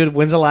 I'm thinking, dude,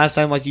 when's the last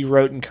time like you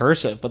wrote in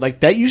cursive? But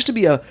like that used to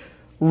be a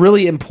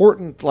really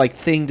important like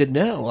thing to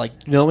know.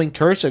 Like knowing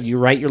cursive, you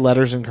write your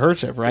letters in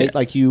cursive, right? Yeah.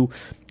 Like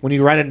when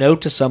you write a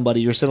note to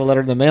somebody, you're sending a letter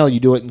in the mail, you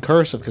do it in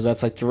cursive because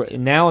that's like.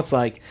 And now it's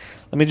like,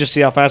 let me just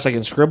see how fast I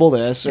can scribble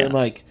this. Yeah. And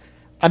like,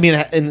 I mean,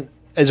 and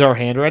is our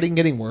handwriting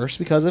getting worse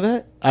because of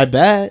it? I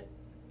bet.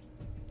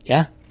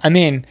 Yeah, I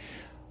mean.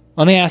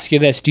 Let me ask you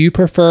this. Do you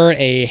prefer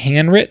a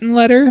handwritten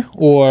letter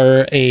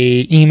or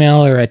a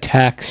email or a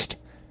text?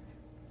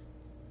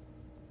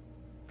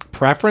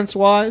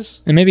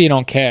 Preference-wise? And maybe you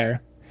don't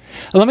care.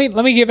 Let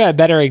me give a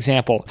better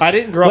example. I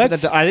didn't grow up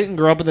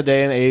in the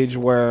day and age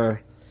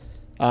where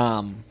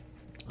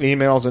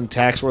emails and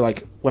texts were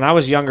like, when I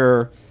was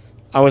younger,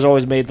 I was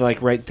always made to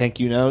like write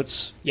thank you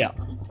notes. Yeah.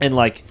 And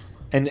like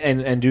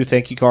and do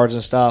thank you cards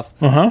and stuff.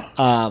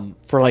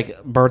 For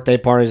like birthday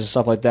parties and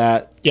stuff like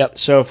that. Yep.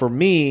 So for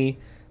me,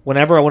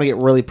 whenever I want to get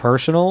really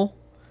personal,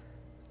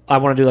 I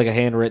want to do like a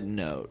handwritten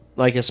note,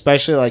 like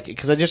especially like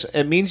because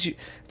it means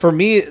for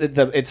me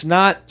it's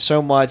not so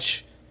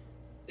much.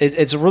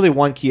 It's really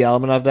one key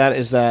element of that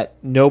is that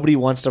nobody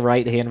wants to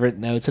write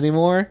handwritten notes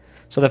anymore.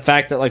 So the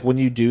fact that like when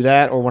you do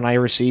that or when I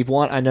receive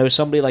one, I know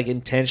somebody like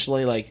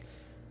intentionally like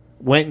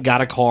went and got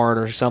a card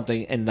or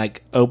something and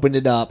like opened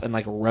it up and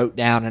like wrote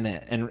down in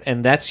it,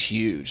 and that's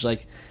huge.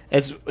 Like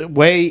that's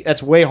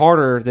way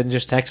harder than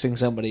just texting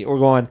somebody or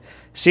going,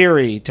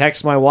 Siri,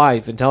 text my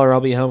wife and tell her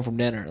I'll be home from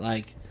dinner.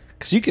 Like,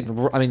 because it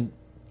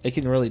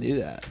can really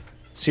do that.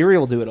 Siri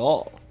will do it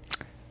all.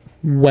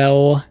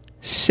 Well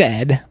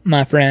said,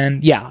 my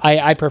friend. Yeah,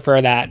 I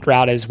prefer that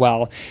route as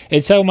well.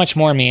 It's so much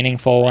more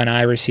meaningful when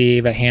I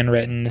receive a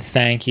handwritten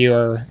thank you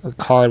or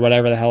card,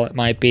 whatever the hell it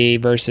might be,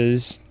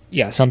 versus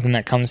something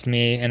that comes to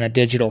me in a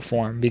digital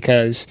form.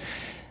 Because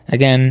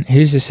again,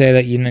 who's to say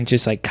that you didn't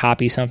just like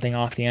copy something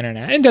off the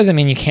internet? It doesn't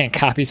mean you can't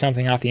copy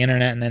something off the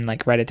internet and then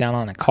like write it down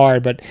on a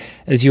card. But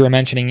as you were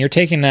mentioning, you're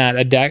taking that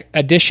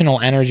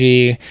additional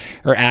energy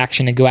or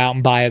action to go out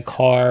and buy a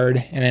card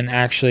and then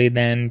actually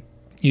then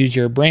use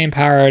your brain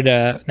power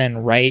to then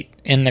write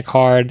in the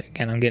card.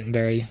 Again, I'm getting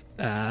very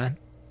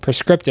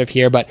prescriptive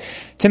here, but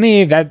to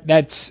me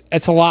that's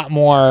a lot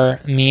more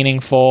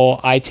meaningful.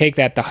 I take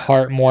that to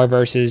heart more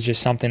versus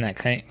just something that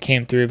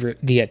came through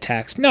via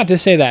text. Not to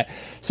say that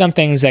some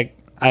things that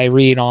I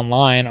read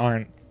online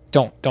aren't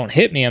don't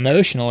hit me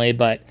emotionally,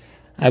 but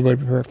I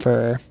would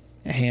prefer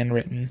a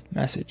handwritten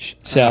message.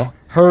 So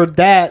heard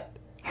that.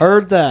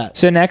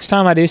 So next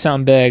time I do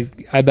something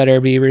big, I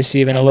better be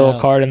receiving a little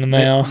card in the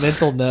mail.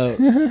 Mental note.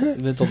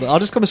 I'll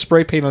just come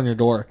spray paint on your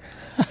door.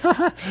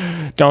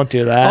 Don't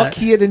do that. I'll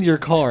key it into your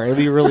car. It'll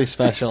be really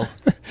special.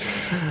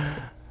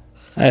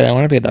 I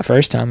want to be the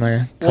first time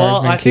my car's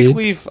Well, been I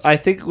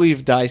keyed. think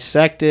we've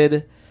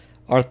dissected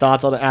our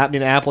thoughts on it. I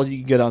mean, Apple, you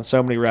can get on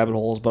so many rabbit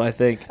holes, but I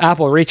think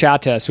Apple, reach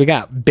out to us. We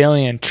got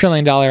billion,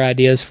 $trillion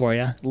ideas for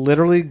you.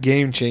 literally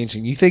game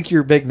changing. You think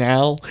you're big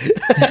now?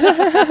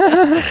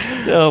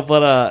 No,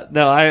 but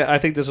I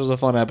think this was a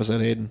fun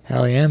episode, Hayden.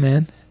 Hell yeah,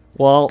 man.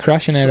 Well,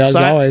 Crushing it as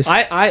always.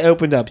 I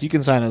opened up. You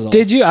can sign us off.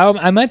 Did you?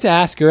 I meant to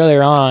ask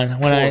earlier on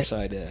when Of course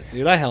I did,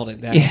 dude. I held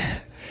it down. Yeah.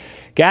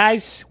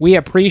 Guys, we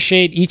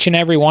appreciate each and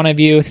every one of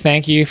you.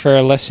 Thank you for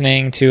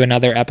listening to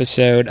another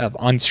episode of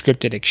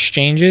Unscripted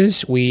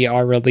Exchanges. We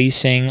are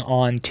releasing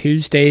on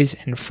Tuesdays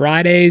and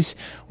Fridays.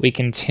 We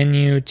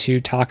continue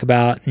to talk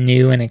about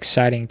new and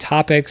exciting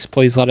topics.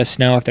 Please let us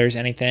know if there's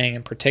anything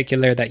in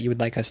particular that you would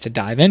like us to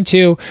dive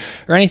into,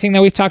 or anything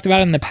that we've talked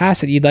about in the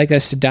past that you'd like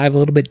us to dive a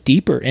little bit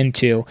deeper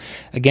into.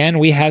 Again,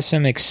 we have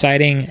some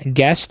exciting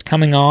guests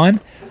coming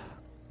on.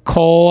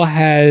 Cole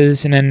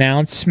has an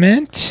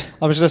announcement.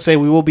 I was just going to say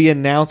we will be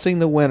announcing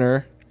the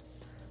winner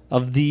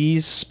of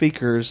these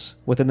speakers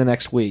within the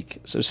next week,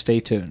 so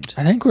stay tuned.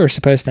 I think we were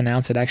supposed to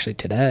announce it actually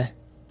today.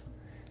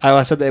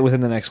 I said that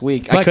within the next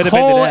week. But I could have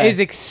Cole been today. is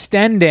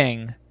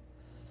extending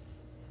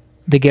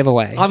the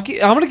giveaway. I'm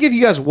going to give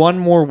you guys one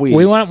more week.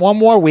 We want one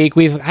more week.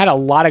 We've had a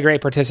lot of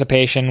great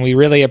participation. We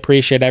really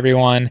appreciate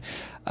everyone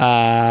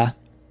tuning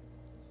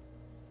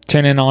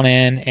on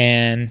in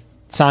and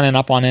signing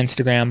up on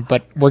Instagram,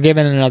 but we're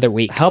giving it another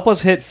week. Help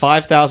us hit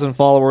 5,000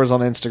 followers on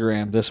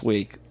Instagram this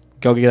week.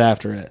 Go get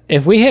after it.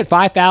 If we hit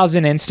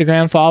 5,000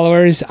 Instagram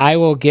followers, I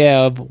will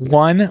give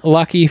one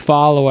lucky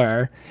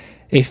follower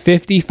a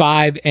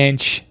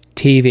 55-inch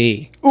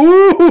TV.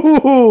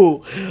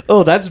 Ooh!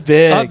 Oh, that's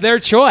big. Of their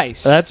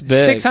choice. That's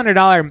big.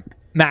 $600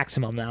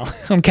 maximum, though.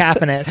 I'm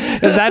capping it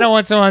because I don't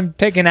want someone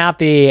picking out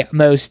the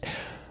most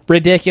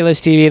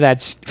ridiculous TV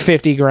that's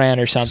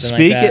 $50,000 or something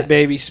like that. Speak it,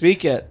 baby.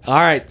 Speak it. All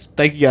right.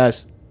 Thank you,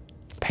 guys.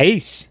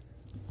 Peace.